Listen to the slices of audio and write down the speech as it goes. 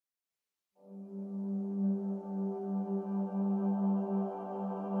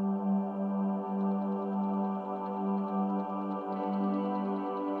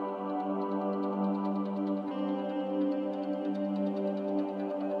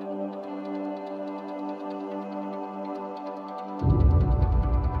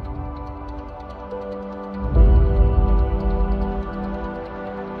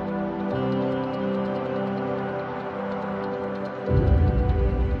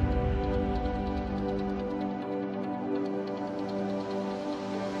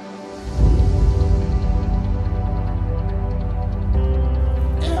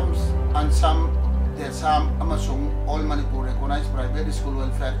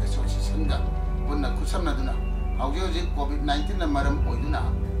Association da punna kusamna duna hauji COVID-19 na maram oiduna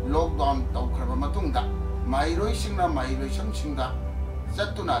lockdown tawkraba matungda Maheiroi singna Maheiroi samsingda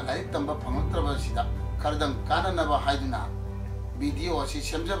chattuna laik tamba phangatraba sida khardang kananaba haiduna video asi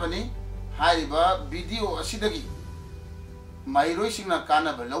semjabani haiba video asidagi Maheiroi singna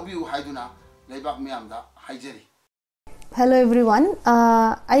kanaba lobiu haiduna leibak miyamda haijari. Hello everyone,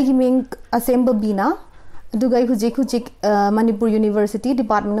 I am Asem Babina. Dugai hujik Manipur University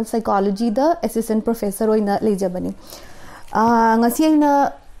Department of Psychology the Assistant Professor oina lejabani. Ngasi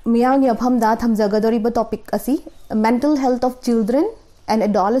aina miyang yaphamda thamjagadoriba topic asi mental health of children and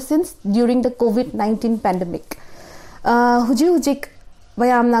adolescents during the COVID-19 pandemic. Hujik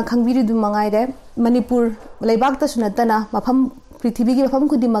bayamna khangbiri du mangaire Manipur leibak ta sunatana mafam prithvi gi mafam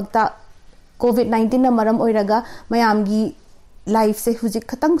kudimakta COVID-19 na maram oiraga mayamgi life se hujik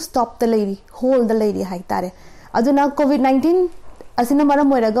khatang stop the lady hold the lady hai tare aduna COVID-19 asina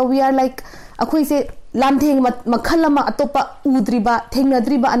maram oiraga we are like akhoi se lantheng makhal ama atopa udriba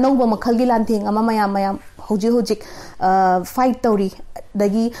thengnadriba anouba makhal gi lantheng ama mayam hujik fight tori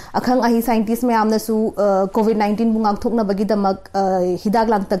dagi akhang ahi scientist mayam na su COVID-19 bungak thokna bagi damak hidak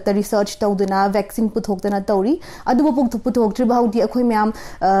lang tak ta research tawduna vaccine puthokdana tori aduba puthok tri baudi akhoi mayam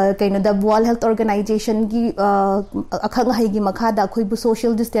kaina the World Health Organization gi akhang ahi gi makha da akhoi bu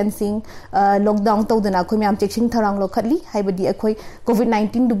social distancing lockdown tawduna akhoi mayam checking tharang lo khatli haibadi akhoi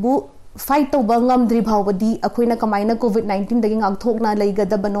COVID-19 dubu fight to bangam dri bhawadi akoina kamaina COVID-19 dagi ngak thokna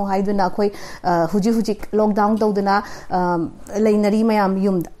leigadabano haiduna akoi huji lockdown tawduna leinari mayam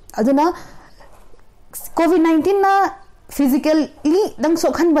yumda aduna COVID-19 na physically dang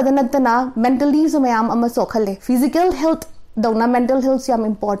sokhan badanatana mentally so mayam ama sokhale physical health dawna mental health yam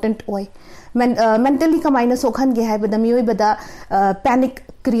important oi mentally kamaina sokhan ge haibada mioi bada panic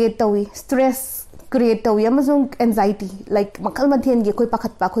create tawi stress create tawi amazung anxiety like makal mathen ge khoi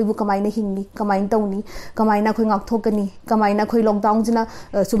pakhat pa khoi bu kamaina hingni kamain tawni kamaina khoi ngak thokani kamaina khoi lockdown jina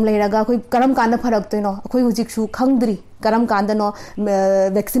sum leiraga khoi karam kana pharak toino khoi hujik su khangdri karam kandano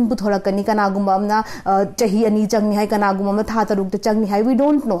vaccine bu thorakani kana gumba amna chahi ani changni hai kana gumba ma tha taruk te changni hai we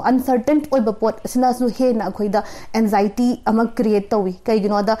don't know uncertain oi ba pot sina su he na khoi da anxiety ama create tawi kai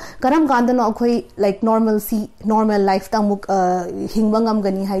gino da karam kandano khoi like normal life ta muk hingbangam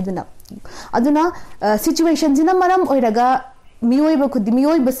gani hai duna aduna situation jina maram oiraga miyoiba khudi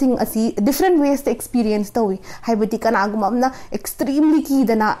miyoiba sing asi different ways to experience tawi haibati kana gum amna extremely ki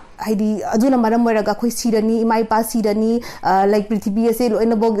dana haidi aduna maram oiraga khoi sirani imai pa sirani like prithvi ase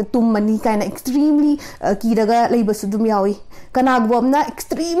loina bog tum mani kaina extremely ki daga leiba sudum yawi kana gum amna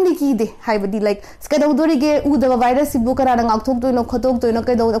extremely ki de haibati like skadau dorige udaba virus sibu kana ngak thok toino khotok toino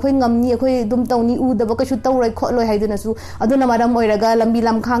kai dau khoi ngamni khoi dum tawni udaba ka shu tawrai kholoi haiduna su aduna maram oiraga lambi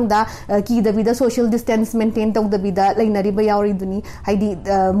lam khangda ki dabida social distance maintain tawdabida leinari ba yawi duni haidi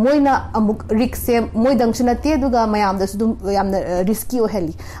moina amuk risk se moi dangshna te duga mayam da sudum yamna risky o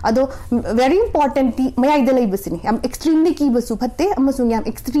heli ado very importantly mayai da lei basini am extremely ki basu phatte amasung yam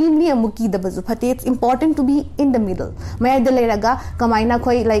extremely amuki da basu phatte it's important to be in the middle mayai da leiraga kamaina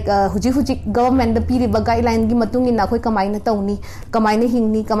khoi like huji government da piri ba guideline gi matung ina khoi kamaina tawni kamaina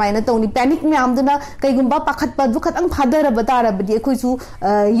hingni kamaina tawni panic mayam duna kai gumba pakhat pa du khatang phadara batara badi khoi su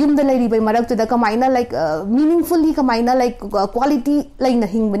yum da leiri bai marak tu da kamaina like meaningfully kamaina like quality laina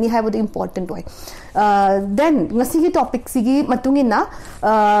hingbani haibadu important way then ngasi gi topic sigi matungina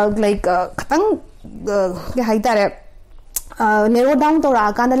like khatang ge haitare narrow down tora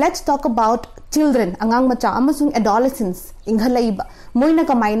kana let's talk about children angang macha amasung adolescents inghalaiba moina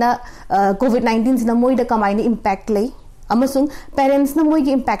kamaina COVID-19 sina moida kamaina impact lei amasung parents na moi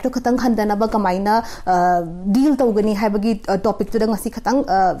gi impact khatang khandana ba kamaina deal tawgani haibagi topic tu ngasi khatang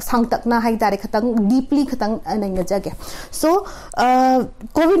sangtak na hai tare khatang deeply khatang nainga jage so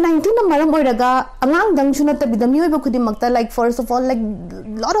COVID-19 na maram oiraga angang dang chuna tabidami oi ba khudi makta like first of all like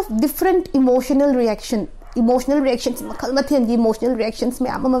lot of different emotional reactions makhal mathen gi emotional reactions me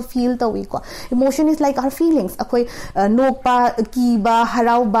ama feel tawi ko emotion is like our feelings akhoi nokpa ki ba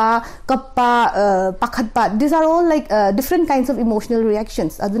harau ba kappa pakhat pa these are all like different kinds of emotional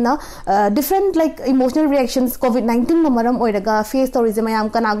reactions aduna different like emotional reactions COVID-19 na maram oiraga face tourism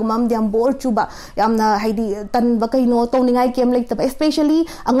ayam kanagumam diam bore chuba yamna haidi tan ba kaino tawningai kem like especially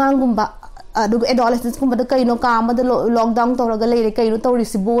angangum ba adolescents ko bada kaino ka amada lockdown toraga leire kaino tori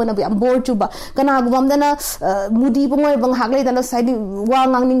sibo na bi am bore chuba kana gumam dana mudi bongoi bang hagle dana side wa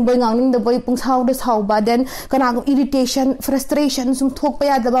ngangning da boy pung sau da sau ba then kana irritation frustration sum thok pa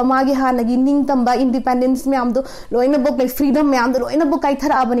ya da ba magi hanagi ning tamba independence me am do loina bok like freedom me am do loina bok kai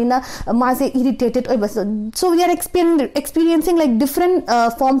thara abani na ma se irritated oi bas so we are experiencing like different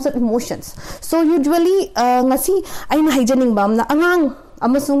forms of emotions so usually ngasi aina hygienic bam na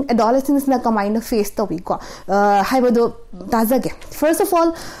amasung adolescents na kamaina face tawi ko haibado tazage. First of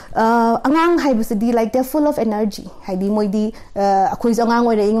all, angang haibasidi like they're full of energy. Haidi moidi akoi angang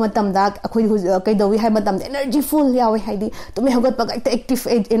oi ring matam da akoi kai dawi hai matam energy full yawe haidi to me hogat pag active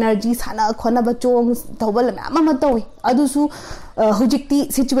energy sana khona ba chong thobal ma tawi adusu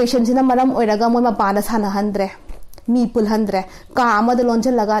hujikti situation sina maram oiraga moi ma pana sana handre mi pul handre ka amada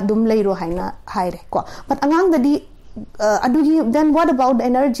lonjal laga dum leiro haina haire ko but angang dadi then what about the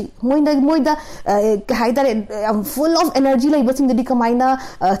energy moida haidare full of energy like basing the kamaina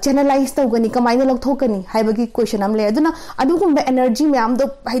channelize tawgani kamaina lokthokani haibagi question am le aduna adugum the energy me am do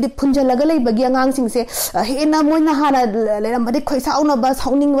haide punja laga lei bagi angang sing se hena moina hana leram bade khoi sauna ba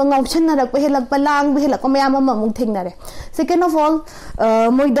sauning wa ngauchan na rak helak palang helak mayam ma mung thingnare. Second of all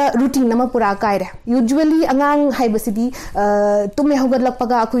moida routine nama pura kaire usually angang haibasidi tumme hogal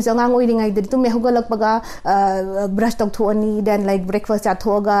lakpaga khoi angang oiringai de tumme hogal lakpaga brush talk thoni then like breakfast at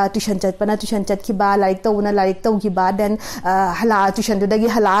thoga tuition chat pana tuition chat ki ba like to na like to ki ba then hala tuition do dagi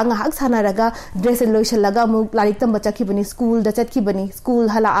hala nga hak sana raga dress lotion laga mu like tam bacha ki bani school da chat ki bani school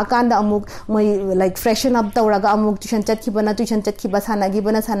hala akanda amuk moi like freshen up to raga amuk tuition chat ki bana tuition chat ki ba sana gi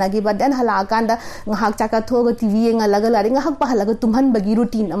ba then hala akanda nga hak chaka thoga tv nga laga lari nga hak pa hala tumhan bagi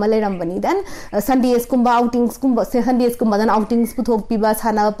routine amale ram bani then sundays kumba outings kumba sundays kumba then outings puthok pi ba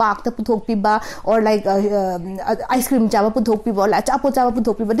sana park ta puthok pi ba or like ice cream chaba puthok pi ba la chapo chaba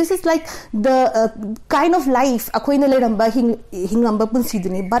puthok pi ba. This is like the kind of life akoina le ramba hingamba punsi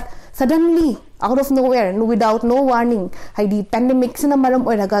duni but suddenly out of nowhere without no warning haidi pandemic sina maram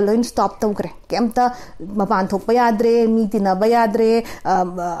oiraga loin stop tawkre kemta mapan thok pa yadre mi tina ba yadre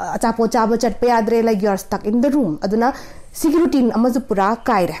chapo chaba chat pa yadre like you are stuck in the room aduna security amazu pura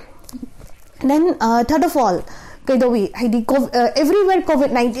kaire. Then third of all kaidawi haidi everywhere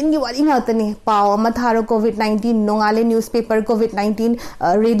COVID-19 ki wari ngatani paw matharo COVID-19 nongale newspaper COVID-19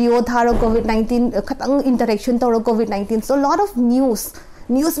 radio tharo COVID-19 khatang interaction tawro COVID-19 so lot of news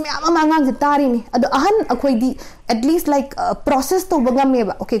me amangang tari ni ado ahan akhoi di at least like process to bangam me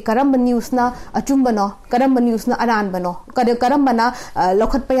ba okay karamba news na achumba no karamba news na aran bano karamba na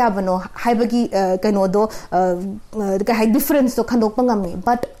lokhat pa ya bano haibagi kaino do ka hai difference to khandok pangam me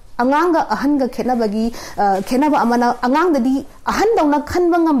but anganga ahanga khenaba amana angang dadi ahan dawna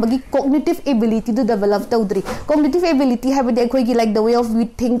khanba ngambagi cognitive ability to develop tawdri. Cognitive ability have the like the way of we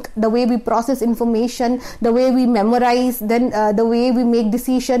think, the way we process information, the way we memorize, then the way we make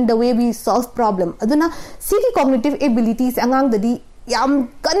decision, the way we solve problem aduna sigi cognitive abilities angang dadi yam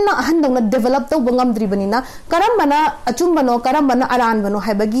kanna ahan dawna develop taw bangam dribanina karambana achumbano karambana aran bano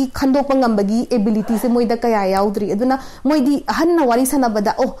haibagi khandok pangambagi ability se moida kaya yaudri aduna moidi ahan na wari sana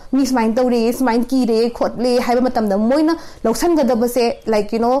bada oh miss mind tawre mind ki re khotle haiba matam da moina loksan ga da se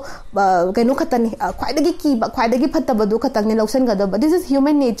like you know kaino khatani khwaidagi ki ba khwaidagi phattaba do khatang ne loksan ga da this is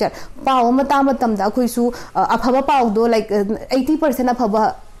human nature paw mata matam da khoisu aphaba paw do like 80%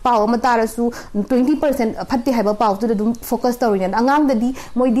 aphaba paw matarasu 20% phatte haiba paw to dum focus tawrin angang dadi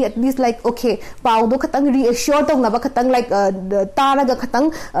moidi at least like okay paw do khatang reassure tawna ba khatang like taraga khatang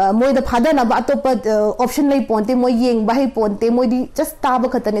moida phada na ba atop option lay ponte moi yeng ba hai ponte moidi just ta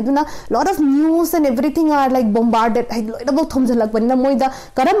ba khatane duna lot of news and everything are like bombarded hai loida ba thomjalak banna moida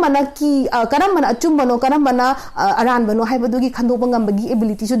karam mana achum bano karam mana aran bano hai ba dugi khando bangam bagi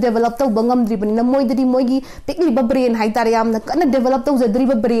ability to develop taw bangam dri banina moidi moigi tekli ba brain hai tar yam na kana develop taw jadri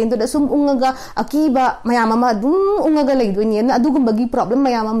ba brain to da sum ungaga akiba mayama ma dum ungaga lei do ni na adugum bagi problem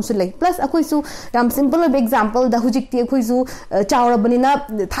mayama musu lei plus akoi su ram simple example da hujik ti akoi su chawra banina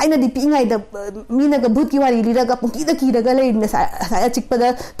thaina di pi ngai da mina ga bhut ki wari liraga punki da ki daga lei na sa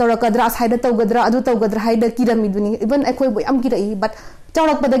chikpada torakadra saida tawgadra adu tawgadra haida kirami duni even akoi boy am ki rai but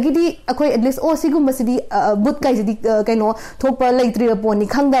chawrak padagidi akoi at least oh sigum basidi but kai sidi kaino thokpa leitri poni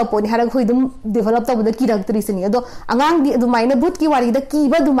khangda poni harak hoi dum develop tabda kirak tri sini ado angang di adu maina but ki wari da ki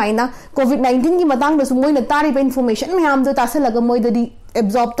ba du maina COVID-19 ki matang da su moina tari ba information mayam do tasalaga moi da di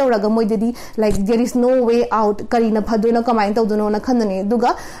absorb tawraga moi da di like there is no way out karina phadona kamain tawdono na khanane duga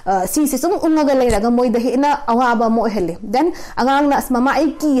si se sum ungaga leiraga moi da hena awaba mo hele then angang na mama ai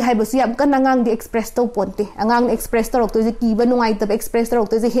ki haibasu yam kan angang di express to ponte angang express to rok to je ki ba nungai ta express to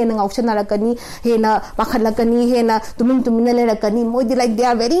rok to je hena option rakani hena pakhalakani hena tumin lerakani moi di like they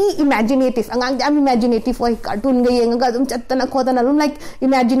are very imaginative angang jam imaginative oi cartoon ga yenga dum chattana khodana lum like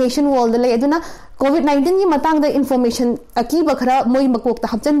imagination wall da le aduna COVID-19 ki matang da information akiba khara moi makok ta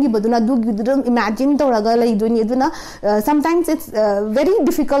hapchan gi baduna du gidrum imagine to raga lai duni aduna sometimes it's very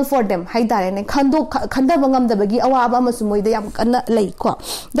difficult for them hai dare ne khanda bangam da bagi awa aba masumoi da yam kana lai ko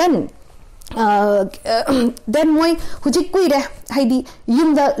then then moi hujik kuire haidi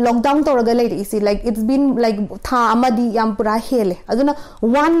yum the lockdown toraga lay see like it's been like tha amadi yam pura hele aduna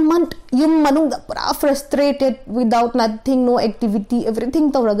 1 month yum manung da pura frustrated without nothing, no activity,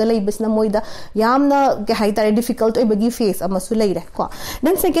 everything toraga lay bisna moi da yam na ke haitare difficult oi bagi face amasu lay re ko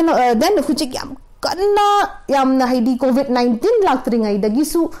then second then hujik yam kanna yamna haidi COVID-19 laktringai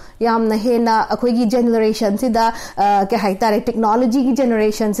dagisu yamna hena akhoi generation sida ke haitare technology gi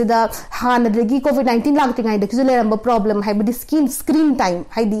generation sida hana dagi COVID-19 laktringai dagisu leramba problem haibadi screen time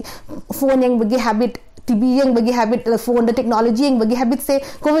haidi phone yang bagi habit TV yang bagi habit phone the technology yang bagi habit se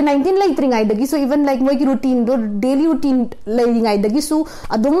COVID-19 laitringai dagisu even like moi ki routine do daily routine laitringai dagisu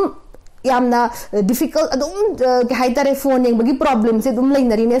adum yamna difficult adum ke haitare phone yang bagi problem se dum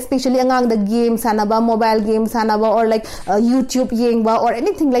lainari ne especially angang the game sanaba mobile game sanaba or like YouTube yang ba or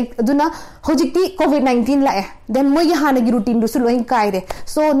anything like aduna hojikti COVID-19 la then moi hana gi routine du su loin kaire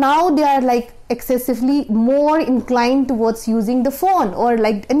so now they are like excessively more inclined towards using the phone or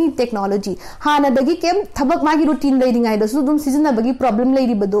like any technology hana dagi kem thabak magi routine lay ringai da su dum season na bagi problem lay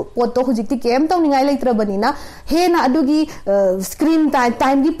ri bado poto hujikti kem taw ningai lay tra banina hena adugi screen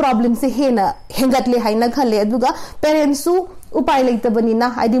time gi problem se hena hengatle haina khale aduga parents su upai laita banina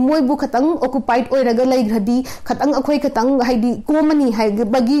haidi moi bu khatang occupied oiraga lay gradi khatang akhoi khatang haidi komani hai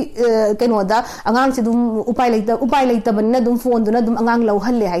bagi keno da angang se dum upai laita banina dum phone duna dum angang lau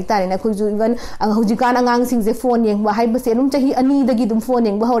halle hai tare na khu ju even hujikan angang sing je phone yeng ba hai ba se dum chahi ani dagi dum phone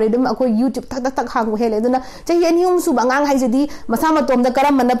yeng ba hore dum akhoi YouTube tak hang hele duna chahi ani um su angang hai jedi masa matom da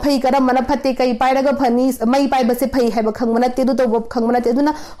karam mana phai karam mana phatte kai pai raga phani mai pai ba se phai hai ba khang mana te du to bob khang mana te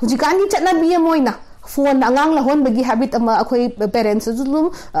duna hujikan ni chatna bi moina phone angang la hon bagi habit ama akhoi parents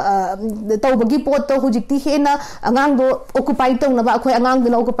zulum taw bagi pot to hujikti hena angang do occupy to na ba akhoi angang do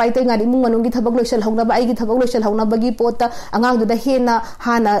occupy to ngadi mung manung gi thabak loisal hawna ba ai gi thabak loisal hawna bagi pot ta angang do da hena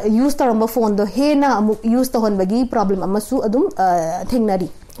hana use taramba phone do hena amuk use to hon bagi problem ama su adum thengnari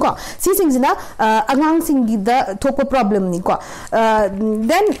ko si sing sina angang sing gi da thokpa problem ni ko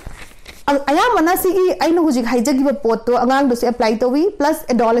then ayamana si aina hujik haijagi ba poto angang do se apply to we plus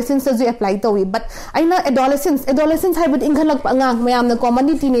adolescence se apply to we but aina adolescence haibut inghalak angang mayam na common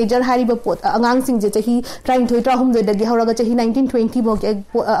teenager hari ba pot angang sing je chahi trying to tra hum de dagi horaga chahi 1920 bo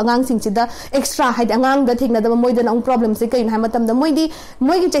angang sing chida extra haid angang da thikna da moi da ang problem se kain ha matam da moi gi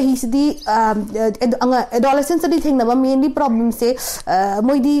chahi sidi adolescence di thikna ba mainly problem se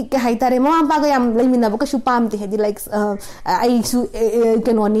moi di ke haitare mama pa ga yam leimina ba ka su pam te hedi like ai su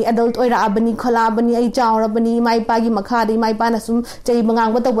kenoni adult oira abani khala bani ai chawra bani mai pa gi makha dei mai pa na sum chei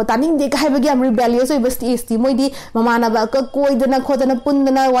mangang ba taw taning de ka haibagi am rebellious oi basti sti moi di mamana ba ka koi dana khodana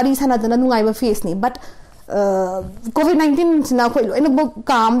pundana wari sana dana nungai ba face ni but COVID-19 na khoi loi na bo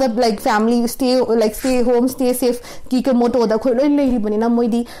calm the like family stay home stay safe ki ka moto da khoi loi lei bani na moi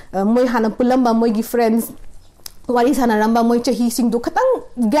di moi hana pulamba moi gi friends wari sana ramba moi chahi sing do khatang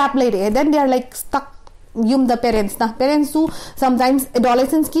gap lai re then they are like stuck yum the parents su sometimes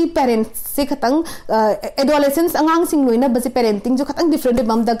adolescents ki parents se khatang adolescents angang sing loina base parenting jo khatang different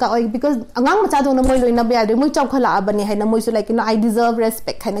bam da ka oi because angang macha do na moi loina ba de moi chau khala abani haina moi su like you know I deserve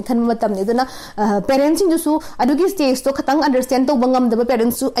respect haina khan matam ne duna parenting jo su adugi stage to khatang understand to bangam da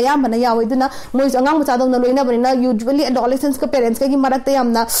parents su ayam bana yawi duna moi su angang macha do na loina bani na usually adolescents ka parents ka gi marak ta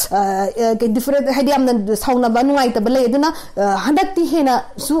yamna ke different haidi yamna sauna ba nuai ta ba le duna handak ti hena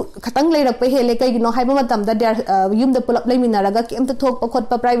su khatang leirak pa hele kai gi no haiba matam da der yum da pull up laimina raga kem ta thok pa khot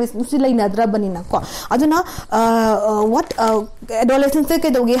pa privacy si laina dra banina ko aduna what adolescents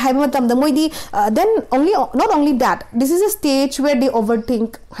ke dogi haiba matam da moi di then not only that this is a stage where they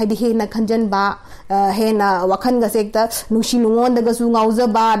overthink haidi hena khanjan ba hena wakhan ga sekta nushi nungon daga su ngauza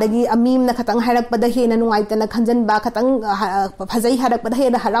ba dagi amim na khatang harak pada hena nungai ta na khanjan ba khatang phajai harak pada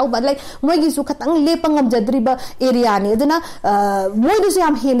hena harau ba like moi gi su khatang lepangam jadri ba area ni aduna moi du se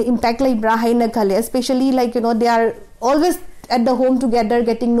am hena impact lai bra haina khale especially like you know they are always at the home together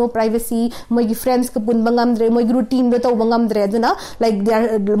getting no privacy moi gi friends ka pun bangam dre moi gi routine do taw bangam dre aduna like they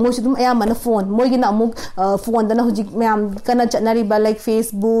are most of them ayamana phone moi gi na amuk phone da na hujik mayam kana chanari ba like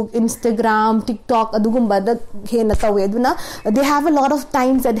Facebook Instagram TikTok adugum ba da hena taw aduna they have a lot of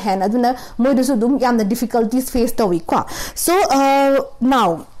times at hand aduna moi do su dum yam the difficulties face taw ko so now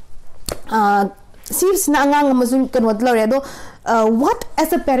seems na angang amazon kanwat lawre do what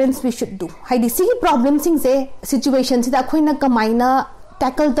as a parents we should do haidi si problem sing se situation sida khoina kamaina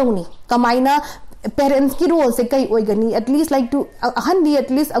tackle tawni kamaina parents ki role se kai oigani at least like to handi at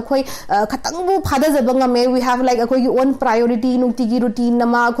least akhoi khatang bu phada jabanga me we have like akhoi own priority nungti gi routine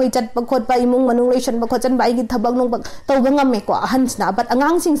nama akhoi chat pa khot pa imung manung relation ba khochan bai gi thabak nong tawbanga me ko ahan sna but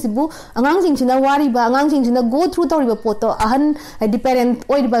angang sing sibu angang sing sina wari ba angang sing sina go through tawri ba poto ahan di parent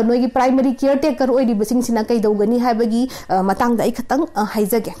oi ba noi gi primary caretaker oi di basing sina kai dawgani haibagi matang da ikhatang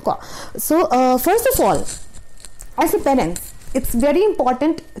haijage ko so first of all as a parent it's very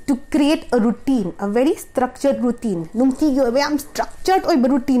important to create a routine, a very structured routine. Nungti yo am structured oi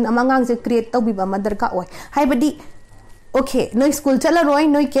routine amangang se create taw biba madar ka oi. Hai badi okay, noi school chala roi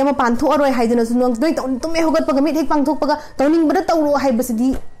noi kema pantho roi hai jena sunong noi tume hogat pagamit hek pangthok paga tawning bada tawro hai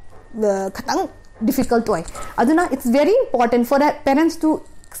basidi khatang difficult oi. Aduna it's very important for parents to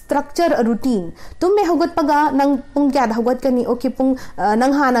structure a routine. Tumme hogat paga nang pung kya hogat kani okay pung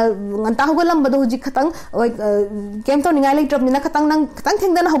nang hana nganta hogalam bado huji khatang kem to ningai lai drop ni na khatang nang khatang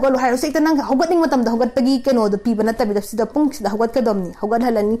thengdan hogalu hai se nang hogat ning matam da hogat pagi keno the pi bana tabi da sida pung sida hogat ka domni hogat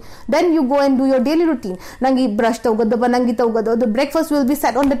halani then you go and do your daily routine nangi brush to gad ba nangi to gad the breakfast will be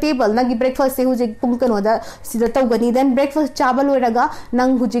set on the table nangi breakfast se huji pung keno da sida to gani then breakfast chabal oiraga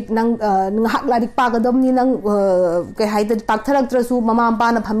nang huji nang hak larik pa ga domni nang kai hai da pak tharak trasu mama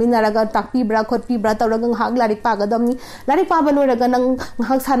pa na phaminaraga takpi bra khotpi bra tawraga hak larik pa ga domni larik pa ba loiraga nang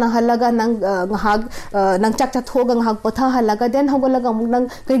hak sana halaga nang hak nang chak chak thoga hak potha halaga then hogalaga muk nang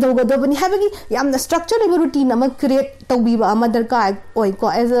kai doga dobani habagi yamna structure le routine ama create tawbi ba ama darka oi ko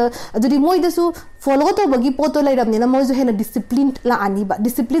as a adudi moi dasu follow to bagi poto lai ramni na moi jo hena discipline la ani ba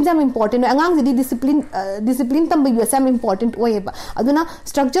discipline jam important angang ji discipline tam bi sam important oi ba aduna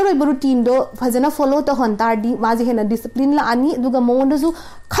structure oi routine do phajana follow to hontar di ma ji hena discipline la ani duga mon dasu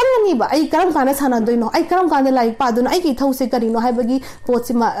khanani ba ai karam kana sana doino ai karam kana lai pa duna ai ki thau se karino hai bagi pot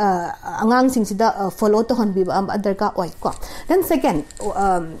sima angang sing sida follow to hon bi ba adar ka oi ko then second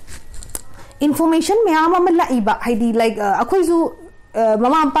information me ama la iba haidi like akhoi zu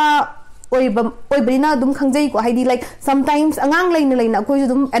mama pa oi brina dum khangjai ko haidi like sometimes angang laina koi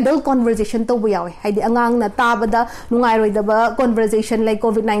dum adult conversation to buyawe haidi angang na tabada nungai roi da ba conversation like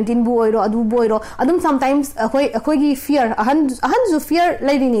covid-19 bu oiro adu boiro adum sometimes khoi gi fear ahan zu fear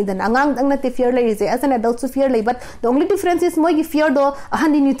lairi ni dan angang dang na te fear lairi je as an adult so fear lai but the only difference is moi gi fear do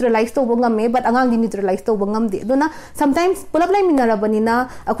ahan di neutralize to bongam me but angang di neutralize to bongam de dona sometimes pulap lai minara banina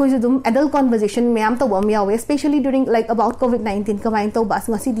khoi dum adult conversation me am to bom yawe especially during like about covid-19 kamain to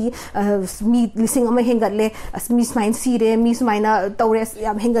bas ngasi di mi lising ama hengatle mi smain sire mi smaina tores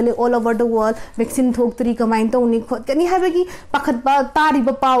yam hengale all over the world vaccine thok tri kamain to ni khot kani habagi pakhat ba tari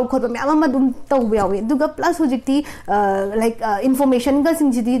ba pau khot me ama dum to yawe duga plus hojikti like information ga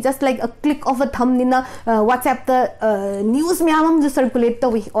singji just like a click of a thumb nina whatsapp the news me amam just circulate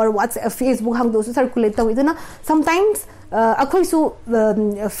to or whatsapp facebook hang do circulate to duna sometimes akhoi su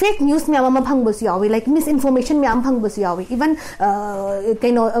fake news me ama phang bus yawi like misinformation me am phang bus yawi even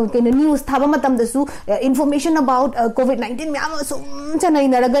kaino news thaba matam da su information about covid-19 me ama so chanai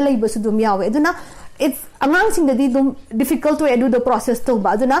naraga lai bus dum yawi aduna it's among sing the difficult to do the process to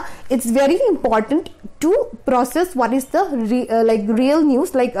baduna it's very important to process what is the like real news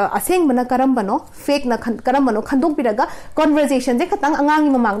like aseng bana karam bano fake na karam bano khandok piraga conversation je khatang angang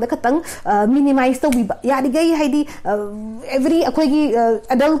mamang da khatang minimize to bi ya digai haidi every akhoi gi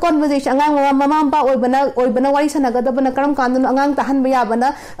adult conversation angang mama pa oi bana wari sanaga da bana karam kanun angang tahan ba ya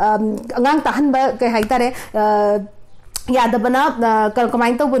bana angang tahan ba kai haitare yadabana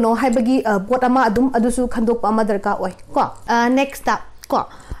kamain to bono haibagi pot ama adum adusu khandok ama darka oi ko next up ko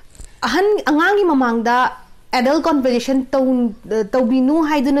ahan angangi mamangda adult conversation to binu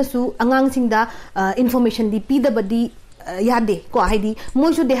haiduna su angang singda information di pidabadi yade ko haidi mo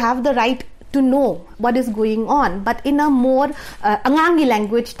should they have the right to know what is going on but in a more angangi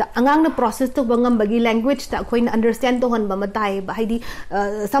language ta angang na process to bangam bagi language ta koin understand to hon ba matai ba haidi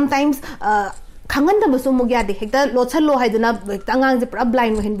sometimes khangan da musu mogya de hekta lochalo haiduna angang je pra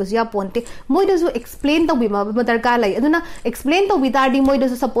blind mo hin busia ponte moi da su explain to bima matar ka lai aduna explain to bitardi moi da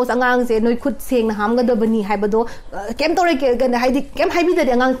su suppose angang je noi khut seng na ham ga da bani haibado kem to re ke na haidi kem haibi da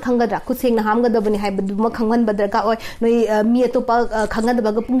angang khanga da khut seng na ham ga da bani haibadu ma khangwan badar ka oi noi mi to pa khangan da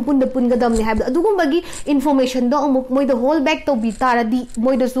ba pun da pun ga dam ni haibadu adugum bagi information do amuk moi da whole back to bitaradi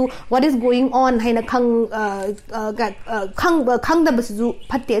moi da su what is going on haina khang da basu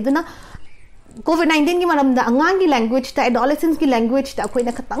phatte aduna COVID-19 ki maram da angang ki language ta adolescents ki language ta koi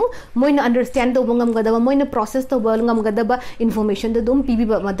na khatang moi na understand to bangam gadaba moi na process to bangam gadaba information da dum pb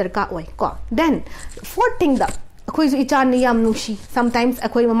ba madar ka oi ko then fourth thing da अखोई इचान याम नुशी sometimes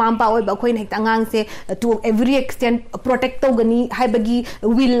अखोई mama पा ओय अखोई हेक्ता अंगांग से to every extent protect तौगनी हाइबगी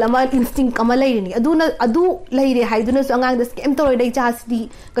will अमा instinct अमा लेरिनी अदु लेरे हाइदुना सु अंगांग दस केम तौरै इचासदी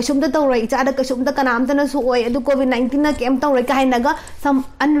कशुमदा तौरै इचादा कशुमदा कनामदना सु ओय अदु COVID-19 ना केम तौरै काइनागा some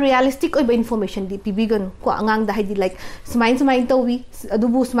unrealistic ओय information दी पिबिगन को अंगांग दा हाइदी like स्माइन तौवी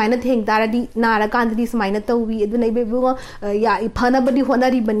अदुबु स्माइन थेंग तारादी नारा कांददी स्माइन तौवी अदु नैबेबु या फनाबदी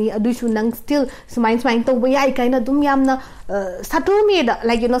होनारी बनी अदु सु नंग still स्माइन तौबा याइ काइना दुम यामना subtle me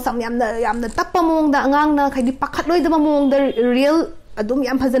like you know some yamna tappa mong da angang na khai di pakhat loi da mong da real adum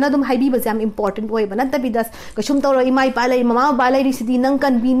yam phajana dum haibi ba jam important way bana ta bidas kashum to ro imai pa lai mama ba lai ri sidi nang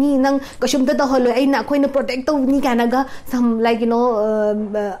kan bini nang kashum ta holo ai na khoi na protect to ni kana ga some like you know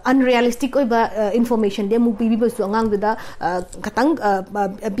unrealistic oi ba information de mu bibi ba su angang da khatang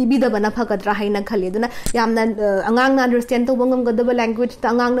bibi da bana phakatra haina khali duna yamna angang na understand to bangam ga da language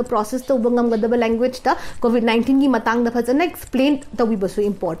ta angang na process to bangam ga da language ta COVID-19 gi matang da phajana explain to bi ba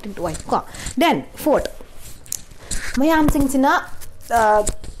su important way ko then fourth mayam sing sina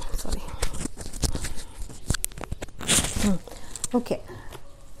sorry okay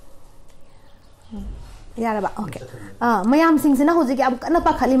यार बा okay मयाम Singh से ना हो जाके अब कना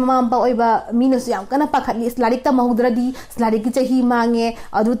पाखली mama बा ओइबा मीनस याम कना पाखली स्लारिक ता महुद्रदी स्लारिक की चही मांगे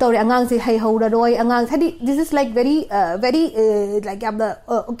अदु तौरे अंगांग से हाई हौरा रोय अंगांग हदी this is like very like अब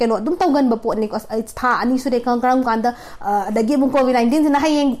ओके नो दुम तौगन ब पोट नि कस था अनि सुरे करम कांदा दगे मु COVID-19 से ना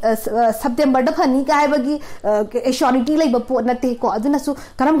हाई सितंबर द फनी का हाइबगी एश्योरिटी लाइक ब पोट नते को अदुना सु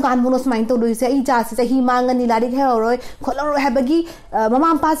करम कान मुनो स्माइन तो दोइ से ई जा से चही मांगनी लारिक है रोय खोलो हाइबगी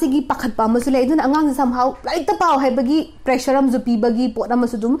ममा पासी की पखत पा मसुले दुन अंगांग से लाइक द पाव हाइबगी प्रेशर हम जो पीबगी पोट हम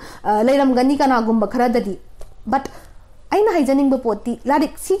सुदुम लेरमगनी कनागुम खरददी but aina haijaning ba poti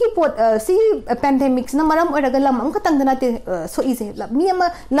larik sigi pot sigi pandemics na maram oraga lam am khatang dana te so ise mi ama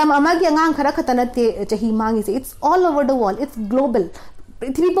lam amagi angang khara khatana te chahi mangi se it's all over the world it's global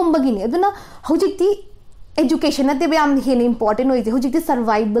prithvi pombagi ne aduna hojikti education ate be am hele important hoise hojikti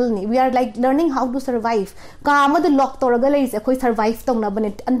survival ne we are like learning how to survive ka amad lock toraga lai se khoi survive tong na bane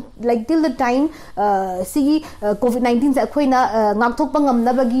like till the time sigi COVID-19 se khoi na ngak thok pangam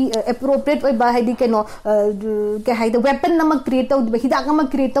na bagi appropriate oi ba haidi keno ke haida weapon na mag create tau ba hidak ma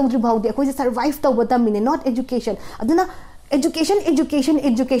create tau dri bhaudi khoi se survive tau bata mine not education aduna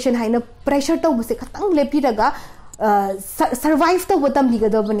education haina pressure tau se khatang lepi raga survive tau bata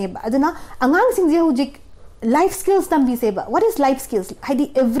biga bane ba aduna angang sing je hojik life skills tam bi seba what is life skills haidi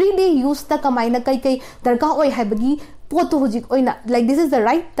everyday use ta kamaina kai darka oi haibagi poto hojik oina like this is the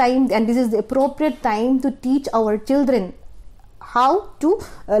right time and this is the appropriate time to teach our children how to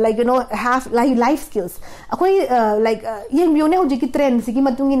like you know have life skills akoi like yeng bione hojik ki trend sigi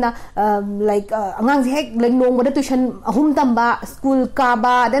matungina like angang se hek like nong da tuition ahum tamba school ka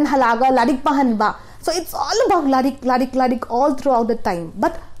ba then halaga ladik pahan ba so it's all about ladik all throughout the time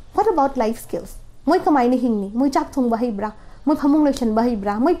but what about life skills moi kamaina hingni moi chak thong ba hibra moi phamung lesson ba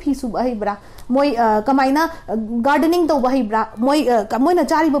hibra moi phisu ba hibra moi kamaina gardening to ba hibra moi na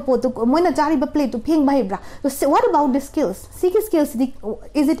chari ba pot moi na chari ba plate to pheng ba hibra so what about the skills siki skills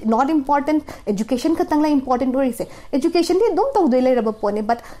is it not important education ka tangla important or is education de dom to doi le ra ba pone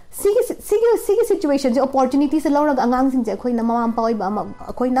but siki situation je opportunities la ra angang sing je khoi na mama pa oi ba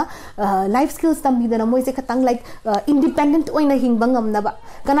khoi na life skills tam bi da moi se khatang like independent oi na hing bangam na ba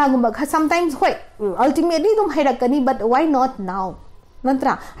kana gum ba sometimes hoi ultimately dum hairakani but why not now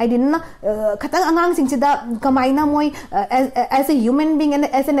nantra I didn't khatang angang sing sida kamaina moi as a human being and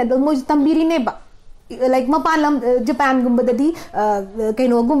as an adult moi tambiri ne ba like mapalam Japan gumba dadi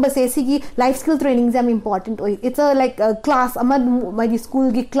kaino gumba se sigi life skill training jam important oi it's a like a class ama my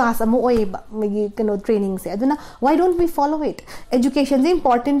school gi class ama oi ba magi kaino training se aduna why don't we follow it education is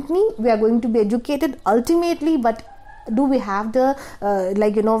important ni we are going to be educated ultimately but do we have the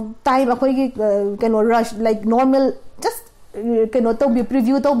like you know time akoi gi kaino rush like normal just keno to bi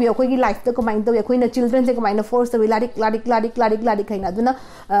preview to bi akoi gi life to ko mind to akoi na children se ko mind force to ladik haina aduna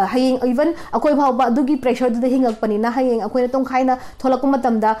hayeng even akoi bhaw ba du gi pressure du hing ak pani na hayeng akoi na tong khaina tholakum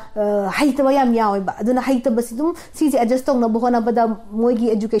matam da haita ba yam yaw ba aduna haita ba sidum si adjust tong na bo na ba da moi gi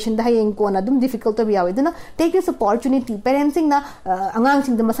education da hayeng ko na dum difficult to bi yaw aduna take this opportunity parenting na angang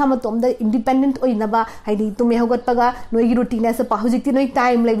sing da masama tom da independent oi na ba haidi tume hogat paga noi gi routine sa pa hojikti noi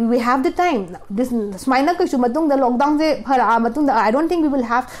time like we have the time this smaina ka su matung da lockdown je I don't think we will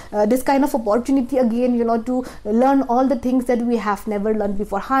have this kind of opportunity again you know to learn all the things that we have never learned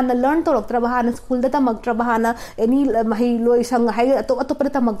before hana learn to loktra bahana school da tamaktra bahana any Maheiroi sang hai to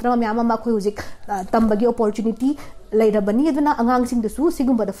prata magtra ma ma khoi hujik tambagi opportunity leirabani aduna angang sing desu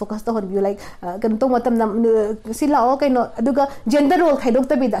sigumba da focus to honbiu like kan to matam na silao kaino aduga gender role khaidok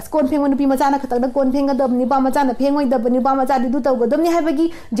ta bida kon pheng nupi macha na khatak da kon pheng adab ni ba macha na pheng oi da ni ba macha du ta godam ni habagi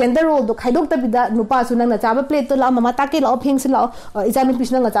gender role do khaidok ta bida nupa su nang na chaba plate to la mama ta ke lao pheng silao izami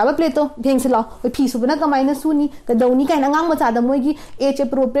pishna na chaba plate to pheng silao oi phi su bana kamaina su ni ka dawni kaina angang macha da moi gi age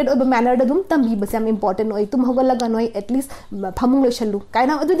appropriate oi manner da dum tambi basam important oi tum hogala ga noi at least phamung lo chalu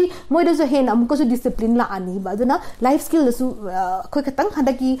kaina adudi moi da so hen amko su discipline la ani ba aduna life skill su khoi khatang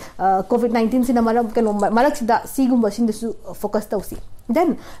hadaki covid-19 sina maram kano marak sida sigumba sin su focus tausi then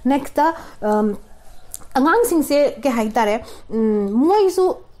next angang sing se ke haitare moi su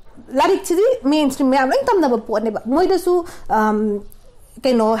larik chidi mainstream me am tam na ba pot ne ba moi da su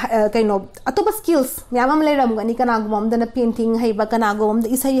kaino atopa skills myamam leram gani kana gumam dana painting haiba kana gumam da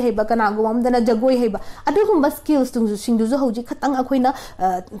isai haiba kana gumam dana jagoi haiba adugumba skills tungju singdu jo hoji khatang akoina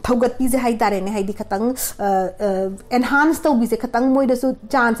thogat pi je haitare ne haidi khatang enhance to bi je khatang moi da su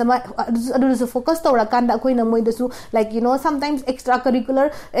chance ama adu su focus to ra kanda akoina moi da su like you know sometimes extracurricular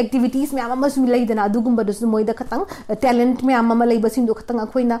activities myamam su leidana adugumba da su moi da khatang talent myamam leiba sindu khatang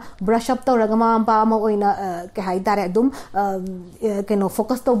akoina brush up to ra gama pa ma oina ke haitare adum kaino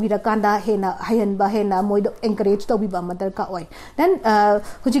focus to birakanda hena hayanba hena moido encourage to biba madar ka oi then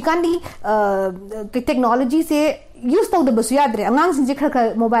hujikandi technology se use to the basu yadre angang sinje khar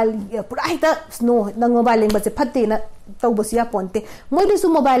mobile pura hita snow nang mobile leng bache phatte na to basu ya ponte moido su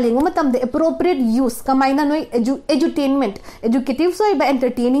mobile leng matam de appropriate use kamaina noi edutainment educative so iba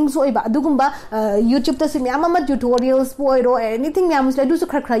entertaining so iba adugumba youtube ta sim yama tutorials poiro anything yam su du su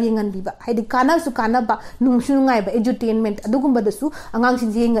khar yengan biba haidi kana su kana ba nungsu ngai ba edutainment adugumba da su angang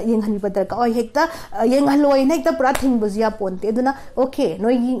sinje yengan biba dar ka oi hekta yengaloi hekta pura thing basu ya ponte aduna okay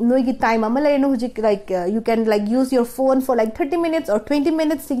noi gi time ama le no hujik like you can like use your phone for like 30 minutes or 20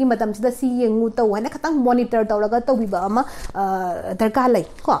 minutes sigi matam sida si yengu to wana khatang monitor tawraga to biba ama darkar lai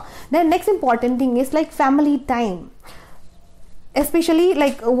ko then next important thing is like family time especially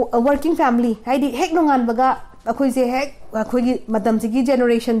like working family haidi hek nongan baga akhoi se hek akhoi matam sigi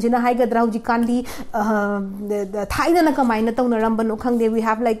generation jina haigadra huji kandi thaina na kamaina tawna rambano khangde we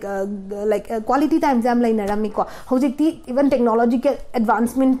have like quality time jam laina rami ko hojikti even technological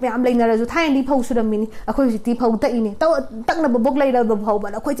advancement me am laina ra ju thaini phau suramini akhoi jiti phau ta ine taw takna bok laira ba phau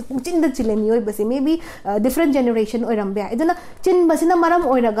ba akhoi pungchin da chileni oi base maybe different generation oiram ba iduna chin basina maram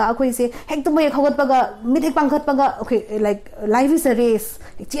oiraga akhoi se hek to mai khogat paga mid ek pangkhat paga okay like life is a race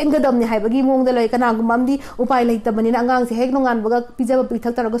chen ga dam ni haibagi mong da loi kana gumam di upai leita bani na se hek nongan baga pijaba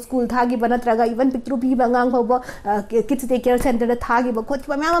pithak taraga school thagi banatraga even picture pi bangang khoba kids take care center da thagi ba khot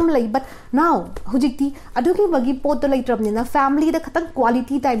mamam lai but now hujikti aduki bagi pot lai trapni na family da khatang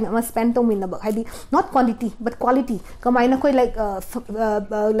quality time ma spend to min ba haidi not quantity but quality kamaina koi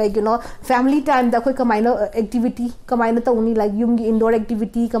like you know family time da koi kamaina activity kamaina tawni like yum gi indoor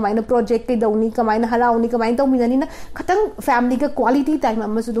activity kamaina project kai dawni kamaina harauni kamaina tawmi na khatang family ka quality time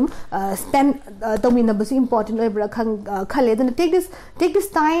ma sudum spend tawmi na ba important oi bra khang khale then take this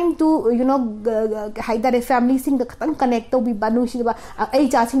time to you know haida re family sing the khatang connect to bi banu shi ba ai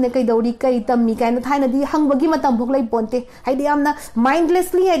cha sing na kai dauri kai tammi kai na thaina di hangbagi matam bok lai ponte haidi amna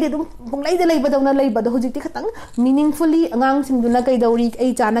mindlessly haidi dum bok lai da lai badawna lai bada hujikti khatang meaningfully angang sing duna kai dauri ai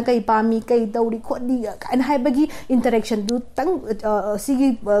cha na kai pami kai dauri khodi kan haibagi interaction du tang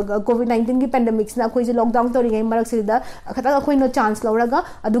sigi covid-19 gi pandemics na khoi je lockdown tori ngai marak se da khatang khoi no chance lauraga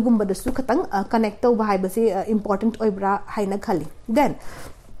adugum bada su khatang connect to ba haibase important oibra haina khali then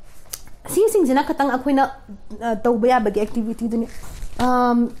si sing jina khatang akoina tawba ya bagi activity duni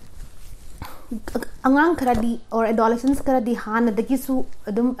angang kharadi or adolescents kharadi hana dagi su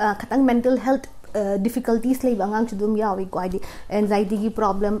adum khatang mental health difficulties lay bangang chudum yawi ko id anxiety gi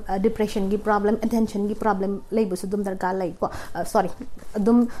problem depression gi problem attention gi problem lay busudum darka lay ko sorry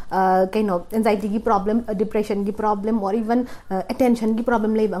adum kaino anxiety gi problem depression gi problem or even attention gi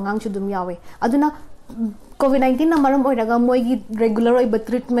problem lay bangang chudum yawi aduna COVID-19 na maram oiraga moigi regular oiba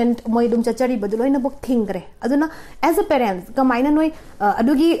treatment moi dum chachari baduloi na bok thingre aduna as a parents kamaina noi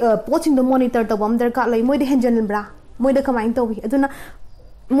adugi poaching the monitor to bam darka lai moi de henjan bra moi de kamain to wi aduna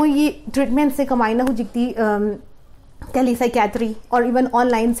moigi treatment se kamaina hujikti tele psychiatry or even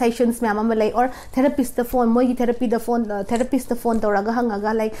online sessions me ama malai or therapist the phone moi therapy the phone therapist the phone toraga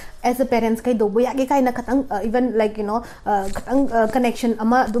hangaga like as a parents kai do boya ge kai na khatang even like you know khatang connection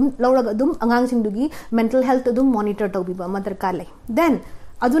ama dum lauraga dum angang sing dugi mental health dum monitor to bi ba mother ka lai then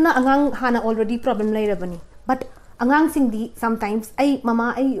aduna angang hana already problem lai rabani but angang sing di sometimes ai mama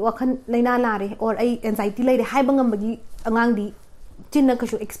ai wakhan laina lare or ai anxiety lai re hai bangam bagi angang di Chinna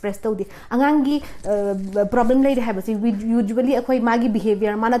कशु express तौदी अंगांगी problem लेरे है बसी usually अखोई मागी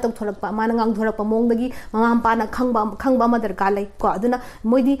behaviour माना तौ थोरकपा माना ngang थोरकपा मोंगदगी mama पाना खंगबा mother का लै को अदुना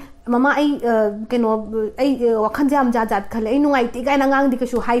मोइदी ममा आई केनो आई वखन जाम जा जात खले आई नुंगाइती गायना ngang the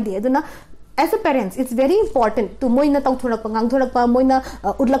कशु हाइदे अदुना as a parents it's very important to moina tau thorak pangang thorak pa moina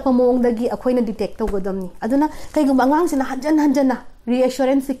udlak pa mong dagi akhoi na detect to godam ni aduna kai gum angang sina hanjan na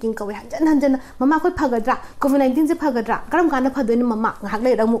reassurance seeking ka we hanjan mama khoi phagadra covid-19 se phagadra karam kana phadoi mama ngak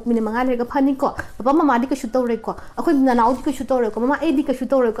le ramu min manga le ga phani ko papa mama di ka shuto re ko akhoi na naw di ka shuto re ko mama e di ka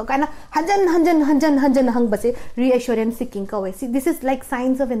shuto re ko kana hanjan hang base reassurance seeking ka we see this is like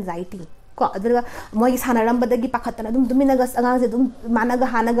signs of anxiety ko adra moi sanaram badagi pakhatana dum duminaga angang se dum managa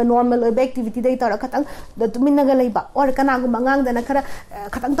hanaga normal oiba activity dai tora khatang duminaga leiba or kana gu mangang dana khara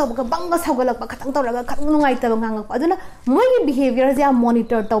khatang to ga banga sagalak pa khatang to raga khatang nungai ta ngang pa aduna moi behaviors ya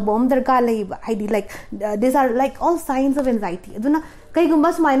monitor to bom dar ka leiba id like these are like all signs of anxiety aduna kai gu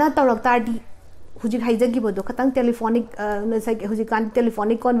mas maina torak tardi हुजिक हाइजगी बदो खतंग telephonic हुजिक can't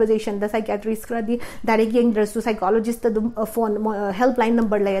telephonic conversation the psychiatrist Kharadi direct young दरसु psychologist the phone helpline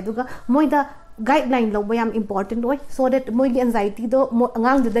number ले अदुगा मोइदा guideline लो बयाम important होय so that मोइगी anxiety दो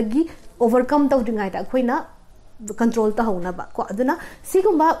अंगांग दगी overcome तौदिंगाय दा खोइना control ta hona ba ko aduna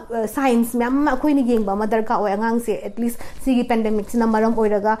sigumba science myam ma khoi ni yengba ma darka oi angang se at least sigi pandemic sina maram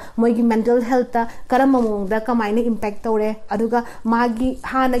oiraga moigi mental health ta karam mong da kamaina impact tore aduga magi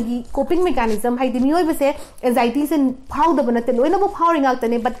hanagi coping mechanism haidi mi oi base anxiety sen phau da banate loina bo phauring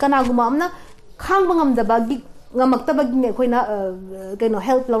out ne but kana guma amna khang bangam da ba gi ngamaktabagi ne khoina keno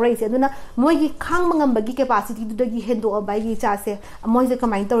help lorei se aduna moigi khang mangam bagi capacity du dagi hendo abagi cha se moi je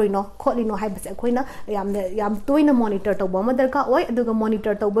kamai torino kholi no hai base khoina yam toina monitor to bom darka oi aduga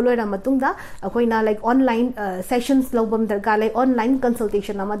monitor to bolora matungda khoina like online sessions lobam darka like online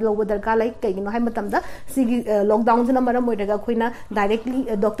consultation ama lobo darka like kaigino hai matamda sigi lockdown sina maram oiraga khoina directly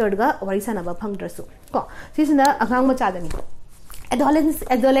doctor ga wari sanaba phangdrasu ko sisina angang ma chadani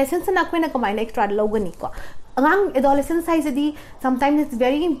adolescence na koina kamaina extra logani ko angang adolescence size di sometimes it's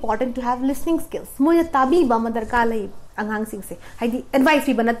very important to have listening skills moya tabi ba madar ka lai angang sing se haidi advice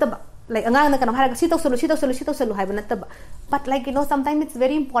bi banat ba like angang na kana haraga sito solo hai banat ba but like you know sometimes it's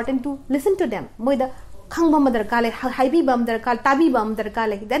very important to listen to them moida khangba madar ka lai haibi ba madar ka tabi ba madar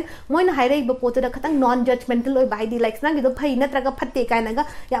ka lai then moina hairei ba potu da khatang non judgmental oi ba haidi like na gi do phai na traga phatte kai na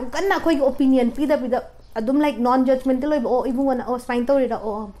ga yam kanna khoi opinion pi da adum like non judgmental oi o ibung na o spine to ra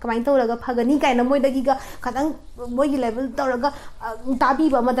o kamai to ra ga phagani kai na moi da gi ga khatang moi gi level to ra ga tabi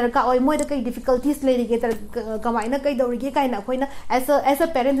ba madar ka oi moi da kai difficulties le ri ge tar kamai na kai do ri ge kai na khoi na as a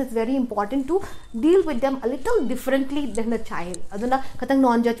parent it's very important to deal with them a little differently than a child aduna khatang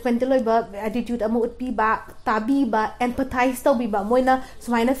non judgmental oi ba attitude amu utpi ba tabi ba empathize to bi ba moi na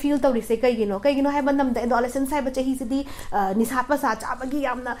smaina feel to ri se kai gi no hai bandam da adolescence hai ba chahi se di nisapa sa cha ba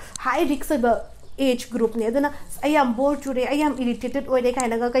gi amna high risk ba age group ne aduna I am bored today I am irritated oi de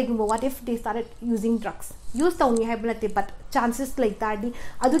kaina ga kai gumbo what if they started using drugs use tawni hai blate but chances like that di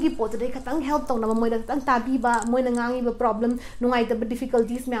adugi pot de khatang help tawna moi da tang tabi ba moi na ngangi ba problem nungai da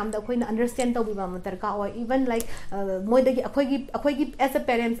difficulties me am da khoi na understand taw bi ba matar ka or even like moi da akhoi gi as a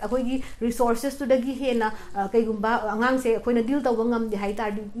parents akhoi gi resources to da gi he na kai gumba angang se khoi na deal taw ngam di hai tar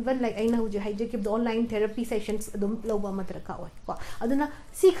di even like aina hu je hai je keep the online therapy sessions adum lo ba matar ka oi ko aduna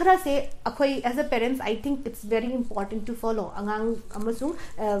sikhra se akhoi as a parents I think it's very important to follow angang amasung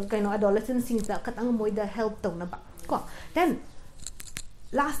kaino adolescent sing sa katang moi da help taw na ba ko then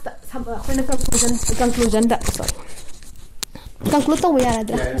last some conclusion da sorry conclude taw ya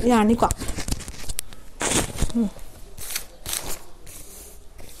da ya ni ko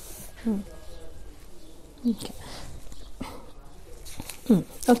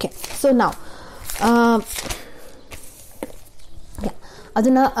okay so now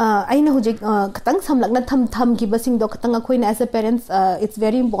aduna aina hujik khatang samlakna tham ki basing do khatang akoina as a parents it's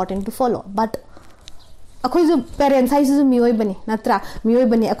very important to follow but akhoi ju parents hai ju mioi bani natra mioi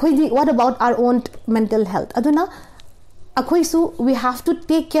bani akhoi di what about our own mental health aduna akhoi su we have to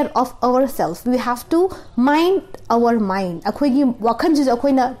take care of ourselves we have to mind our mind akhoi gi wakhan ju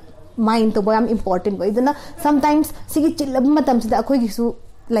akoina mind to boyam important boy iduna sometimes sigi chilab matam sida akhoi gi su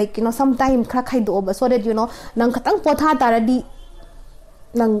like you know sometime khra khai do ba so that you know nang khatang potha taradi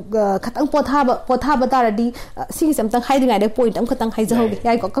nang khatang potha ba taradi sigi samtang hai dingai de point am khatang hai jahogi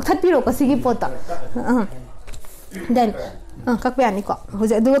yai ko khat piro ko sigi pota then kak pe ani ko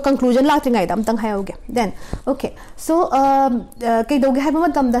hoje du conclusion la tingai dam tang hai hoge then okay so kai doge hai ba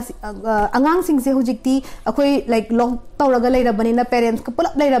matam da angang sing se hojik ti akoi like lock tawraga leirabani na parents ka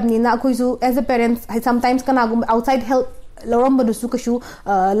pulap leirabni na akoi su as a parents sometimes kana outside help lawrambadu su kashu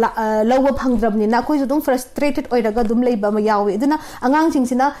lawa phangdrabni na khoi dum frustrated oiraga dum leiba ma yawi aduna angang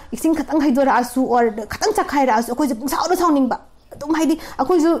singsina ising khatang haidora asu or khatang chakhaira asu khoi jung saw sawning ba dum haidi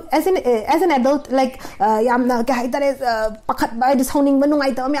akhoi ju as an adult like yamna ka haidare pakhat ba de sawning ba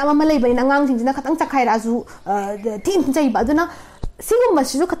nungai ta me ama leiba ina angang singsina khatang chakhaira asu tin chai ba aduna सिगम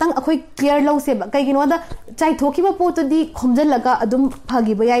मसिजु खतंग अखोई clear लो से कईगिनो दा चाइ थोखिबा पोतदी खोमजन लगा अदुम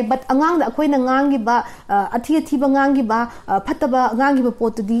फागिबा याई but अंगांग दा अखोइना ngangiba athi athi ba ngangiba phataba ngangiba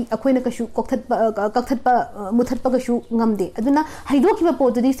potudi अखोइना कशु कक्थतपा मुथतपा कशु ngamde aduna haidokiba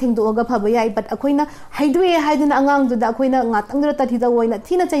potudi sengdoga phaba याई but अखोइना हाइदुए हाइदना अंगांग दुदा अखोइना ngatangdra tathi da woina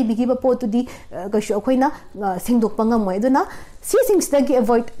thina chai bigiba potudi कशु अखोइना sengdokpa ngamoi aduna see things that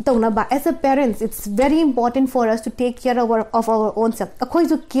avoid tona ba as a parents it's very important for us to take care of our own self akhoi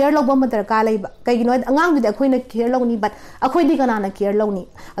ju care lo ba madar ka lai ba kai no angang du akhoi na care lo ni but akhoi di kana na care lo ni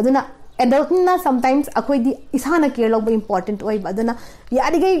aduna adult na sometimes akhoi di isana care lo ba important oi ba aduna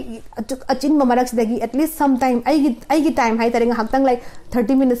yadi gai achin ma marak dagi at least sometime ai gi time hai taring haktang like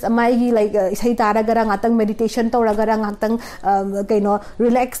 30 minutes amai gi like sai tara gara ngatang meditation tawra gara ngatang kai no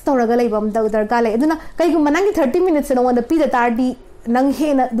relax tawra ga lai bam da dar ka lai aduna kai gu manang 30 minutes no wanda pi da tardi nang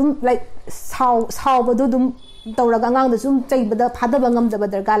he na dum like sao ba dum tawraga ngang da sum chai bada phada bangam da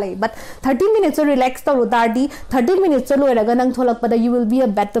badar ka lai but 30 minutes so relax tawro dardi 30 minutes so loiraga nang tholak pada you will be a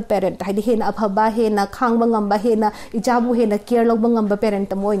better parent haidi he na aphaba he na khang bangam ba he na ichabu he na care lo bangam ba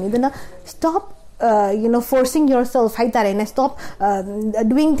parent moi ni dana stop forcing yourself hai tare na stop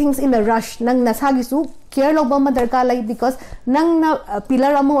doing things in a rush nang nasagi su care lo ba madar ka lai because nang na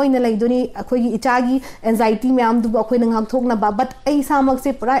pillar amo oina lai doni akhoi gi ichagi anxiety me am du akhoi nang hak thok na ba but ai samak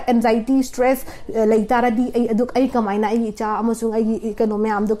se pura anxiety stress lai tara di ai aduk ai kamai na ai icha amasung ai kano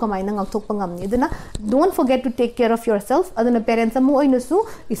me am du kamai na ngak thok pangam ni aduna don't forget to take care of yourself aduna parents amo oina su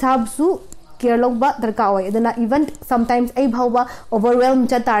isab su care lo ba darka oi aduna even sometimes ai bhawba overwhelmed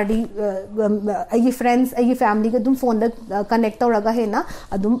cha tardi ai friends ai family ga dum phone da connect tawraga he na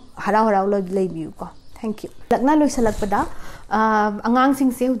adum hara hara lo lei biu ko thank you lakna loi salak pada angang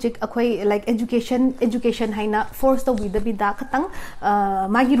sing se hujik akhoi like education haina force to with the bida khatang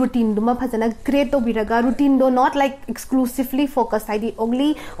magi routine duma phajana create to biraga routine do not like exclusively focused id only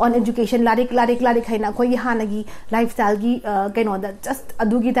on education larik haina akhoi hanagi lifestyle gi kaino da just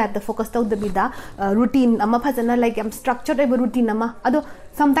adugi that the focus to the bida routine ama phajana like am structured eba routine ama ado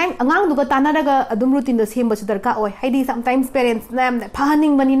sometimes angang duga tanaraga adum routine do semba su darka oi haidi sometimes parents na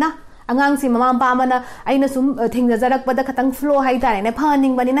phaning banina angang si mama pa mana aina sum thingna jarak pada khatang flow hai tare ne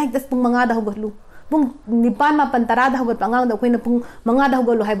phaning bani na just pung manga da hoglu pung nipan ma pan tara da hogot angang da koina pung manga da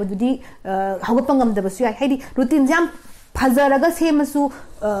hoglu hai badudi hogot pangam da basu hai di routine jam phajaraga semasu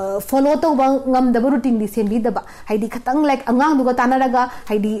follow to ngam da routine di sembi da ba haidi khatang like angang duga tanaraga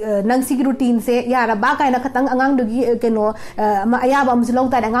haidi nang sig routine se yara ba kaina khatang angang dugi keno ma ayaba am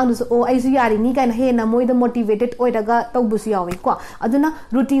sulong ta angang du o ai su yari ni kaina he na moi da motivated oiraga tawbusu yawi ko aduna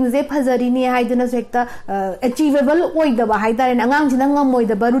routine je phajari ni haiduna sekta achievable oi da ba haidare angang jina ngam moi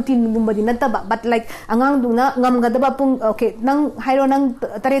da ba routine gumba di nata ba but like angang du na ngam ga da ba pung okay nang hairo nang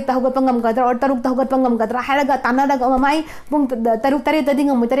tare ta hoga pangam ga da or taruk ta hoga pangam ga da hairaga tanaraga mai pung taruk tare ta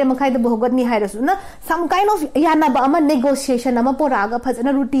mutare makai da bogot ni hairasu na some kind of yana ba ama negotiation ama poraga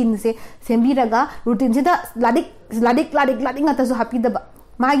phajana routine se sembiraga routine se da ladik ngata so happy da ba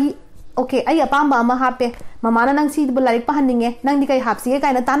magi okay ai apamba ama hape mamana nang si bu larik pahaninge nang di kai hapsi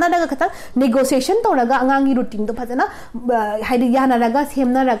kai na tana daga khata negotiation to raga angangi routine to phajana haidi yana raga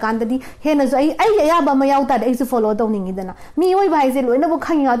semna raga andadi he na zo ai ya ba ma yauta da ai su follow to ningi dana mi oi bai se loina bu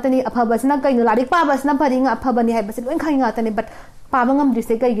khangi atani aphabasna kai no larik pa basna pharinga aphabani hai bas loin khangi atani but pabangam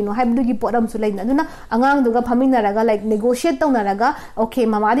drise kai gino haibdu gi poram su laina duna angang duga phamina raga like negotiate to na raga okay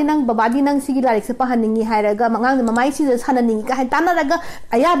mama di nang baba di nang sigi larik se pahaningi hai raga mangang mamai si sana ningi ka tana raga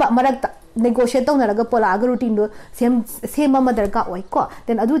ayaba marak negotiate to na raga pola aga routine do same ma darka oi ko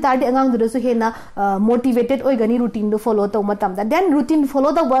then adu tardi angang du su he na motivated oi gani routine do follow to matam da then routine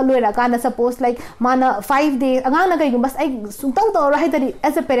follow to ba loira kana suppose like mana 5 days angang na kai bas ai sung to ra hai tari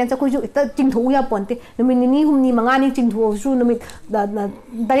as a parents ko ju ting thu ya ponte numit ni humni manga ni ting thu su numit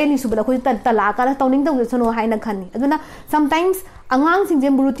dare ni su bala ko ta la ka ta ning to sono hai na khani aduna sometimes angang sing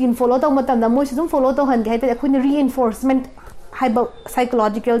jem routine follow to matam da mo sum follow to han ga hai tari ko reinforcement हाइबा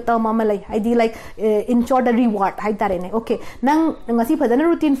psychological term अमा लै हाइदी like in short the reward high तारेने okay नंग ngasi phajana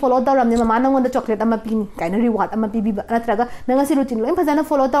routine follow tawramne mama nangonda chocolate ama pini kaina reward ama pibiba natraga nang ngasi routine loi phajana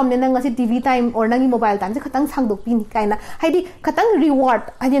follow tawramne nang ngasi TV time or nangi mobile time se khatang sangdok pini kaina haidi khatang reward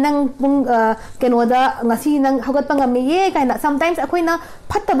haidi nang pung kenoda ngasi nang hagat pangam ye kaina sometimes akoina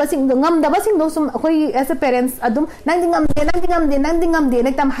phattaba sing do ngam daba sing do sum akoi as a parents adum nang dingam de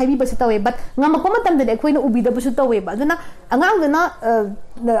nek tam haibi basi tawe but ngam ko matam de akoina ubi da basu tawe ba duna angang duna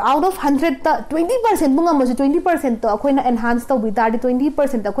out of 100 20% bunga mo 20% to akoina enhance to with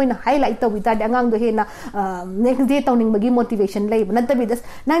 20% akoina highlight to with angang do hena next day tawning bagi motivation lay na tabi das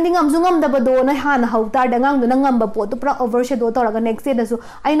nang dingam zungam da do na han how tar angang do nangam ba po to pra overshadow to raga next day da su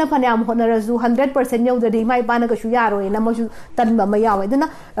aina phanyam honara zu 100% yau da dei mai ba na ka shu yaro na mo su tan ba ma yawe duna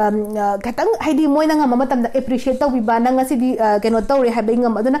katang haidi moi na ngam matam da appreciate to bi ba nang asi di keno to re habi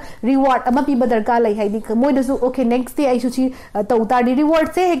ngam aduna reward ama pi badar ka lai haidi moi da su okay next day ai su chi to tar di reward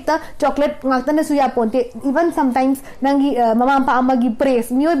se hekta chocolate ngakta na su ya ponte even sometimes nangi mama pa amagi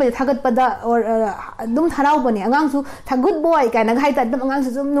praise mioi ba thagat pada or dum tharau bane angang su tha good boy ka na hai ta dum angang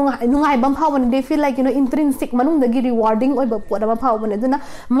su nungai bam phau bane they feel like intrinsic manung da gi rewarding oi ba poda ba phau bane duna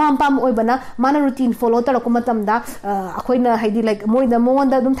mama pa oi bana mana routine follow tar ko matam da akoina haidi like moi da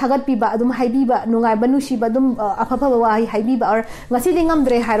mon da dum thagat pi ba dum hai bi ba nungai banu shi ba dum apha pha wa hai bi ba or ngasi dingam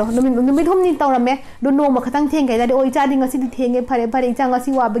dre hairo numit hum ni tawrame do no ma khatang theng kai da oi cha ding ngasi di thenge phare cha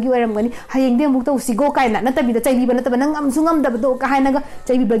ngasi wa bagi waram gani hayeng de muk to sigo kai na natabi da chaibi ba natabi nang am sungam da do ka hai na ga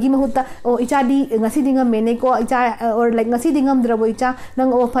chaibi bagi mahutta o icha di ngasi dingam mene ko icha or like ngasi dingam dra bo icha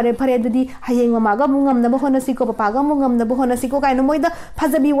nang o phare dudi hayeng ma ga mungam na bo hona siko papa ga mungam na bo hona siko kai no moi da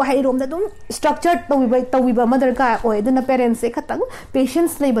phajabi wa hai rom da dum structured to wi ba mother ka oi duna parents se khatang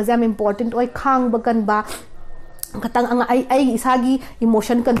patience lei ba jam important oi khang ba kan ba katang ang ai isagi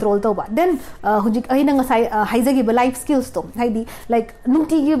emotion control to ba then hujik ai na ngasai haizagi ba life skills to haidi like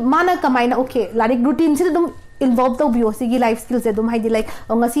nungti mana kamaina okay like routine se dum involved to biosigi life skills e dum haidi like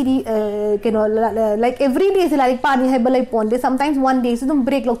ngasi di keno like every day se like pani hai balai ponde sometimes one day se dum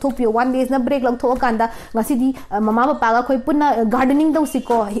break lok thopio one day na break lok tho kanda ngasi di mama papa ga khoi punna gardening do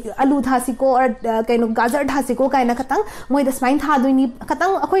siko alu tha siko or keno gajar tha siko kaina katang moi da smine tha doini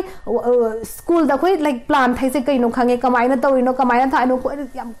katang akoi school da khoi like plan thai se kaino khange kamaina tawino kamaina tha no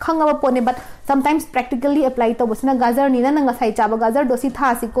yam khanga pone but sometimes practically apply to bosna gajar ni na ngasai chaba gajar dosi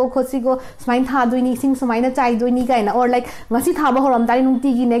tha siko khosiko smine tha doini sing sumaina chai doini kaina or like ngasi thaba horam tari nungti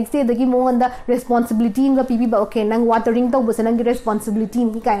gi next day dagi mo the responsibility nga pibi ba okay nang watering to bosna ngi responsibility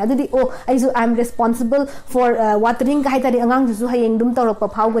ni kaina dudi oh I'm responsible for watering kai tari angang ju hayeng dum torok pa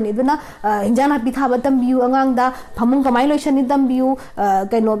phau gani duna injana pi thaba tambiu angang da phamung kamai lotion ni tambiu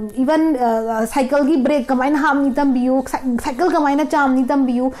kaino even cycle gi brake kamai na ham ni tambiu cycle kamai na cham ni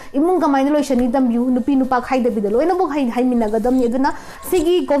tambiu imung kamai na lotion ni tambiu nupi nupa khai da bidalo ina bo hai mina gadam ni duna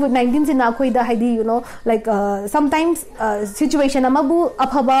sigi covid-19 sina khoi da haidi like sometimes situation amabu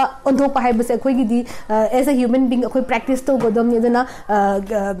aphaba onthok hai base khoi gi di as a human being khoi practice to godom ni duna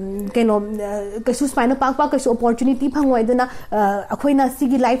keno kasu spine pak kasu opportunity phangoi duna akhoina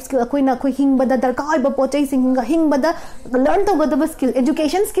sigi life skill akhoina khoi hingbada darka oi ba pochai singa hingbada learn to godaba skill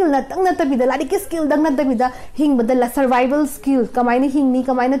education skill na tang na tabida lari ki skill dang na tabida hingbada la survival skill kamaina hingni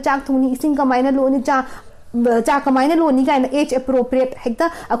kamaina chak thungni ising kamaina lo ni cha kamaina lo ni kaina age appropriate hekta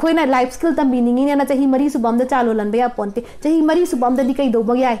akoina life skill tam meaning ni na chahi mari subam da chalo lan ba ponte chahi mari subam da di kai do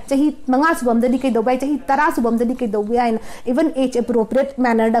ba yai chahi manga subam da di kai do ba chahi tara subam da di kai do ba yai even age appropriate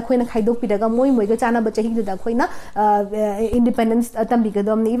manner da khoina khaidok pidaga moi ga chana ba chahi da khoina independence tam bi ga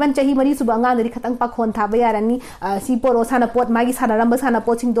dom even chahi mari subam nga ri khatang pa khon tha ba yarani si poro sana pot magi sana ramba sana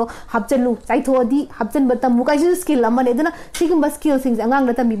pot sing do hapchelu chai tho di hapchen ba tam mu kai skill amane duna sigum ba skill sing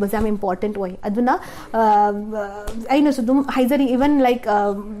angang da tam bi ba jam important oi aduna aina sudum haizari even like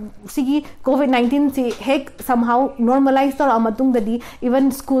sigi covid-19 se hek somehow normalized or amatung dadi even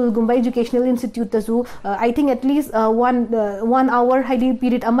school gumba educational institute tasu I think at least 1 hour haidi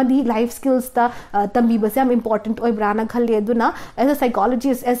period amadi life skills ta tambi basam important oi brana khalle aduna as a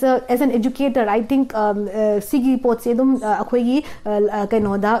psychologist as an educator I think sigi pot se dum akhoi gi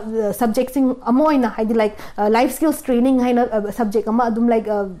kaino da subject sing amoina haidi like life skills training haina subject ama adum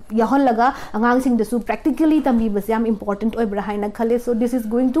like yahon laga angang sing dasu practically tambi bas yam important oi brahaina khale so this is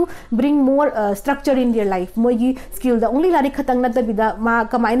going to bring more structure in their life moi gi skill da only lari khatang na tabida ma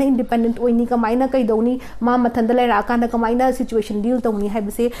kamaina independent oi ni kamaina kai doni ma mathanda lai ra kana kamaina situation deal tawni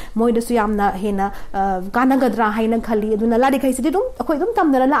haibase moi da su yamna hena kana gadra haina khali aduna lari khai se dum akoi dum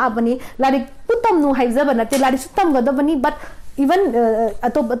tamna la abani lari putam nu haizaba na te lari sutam gadabani but even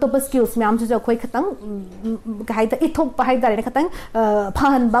Atop skills ma'am से अखोई खतंग कहता इथोप हाइतारे खतंग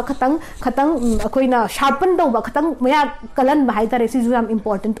फहनबा खतंग अखोइना sharpen तौबा खतंग मया kiln हाइतारे सिजु याम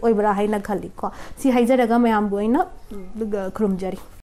important ओइबरा हाइना खली को सी हाइजरगा ma'am बोइना खुरुमजरी।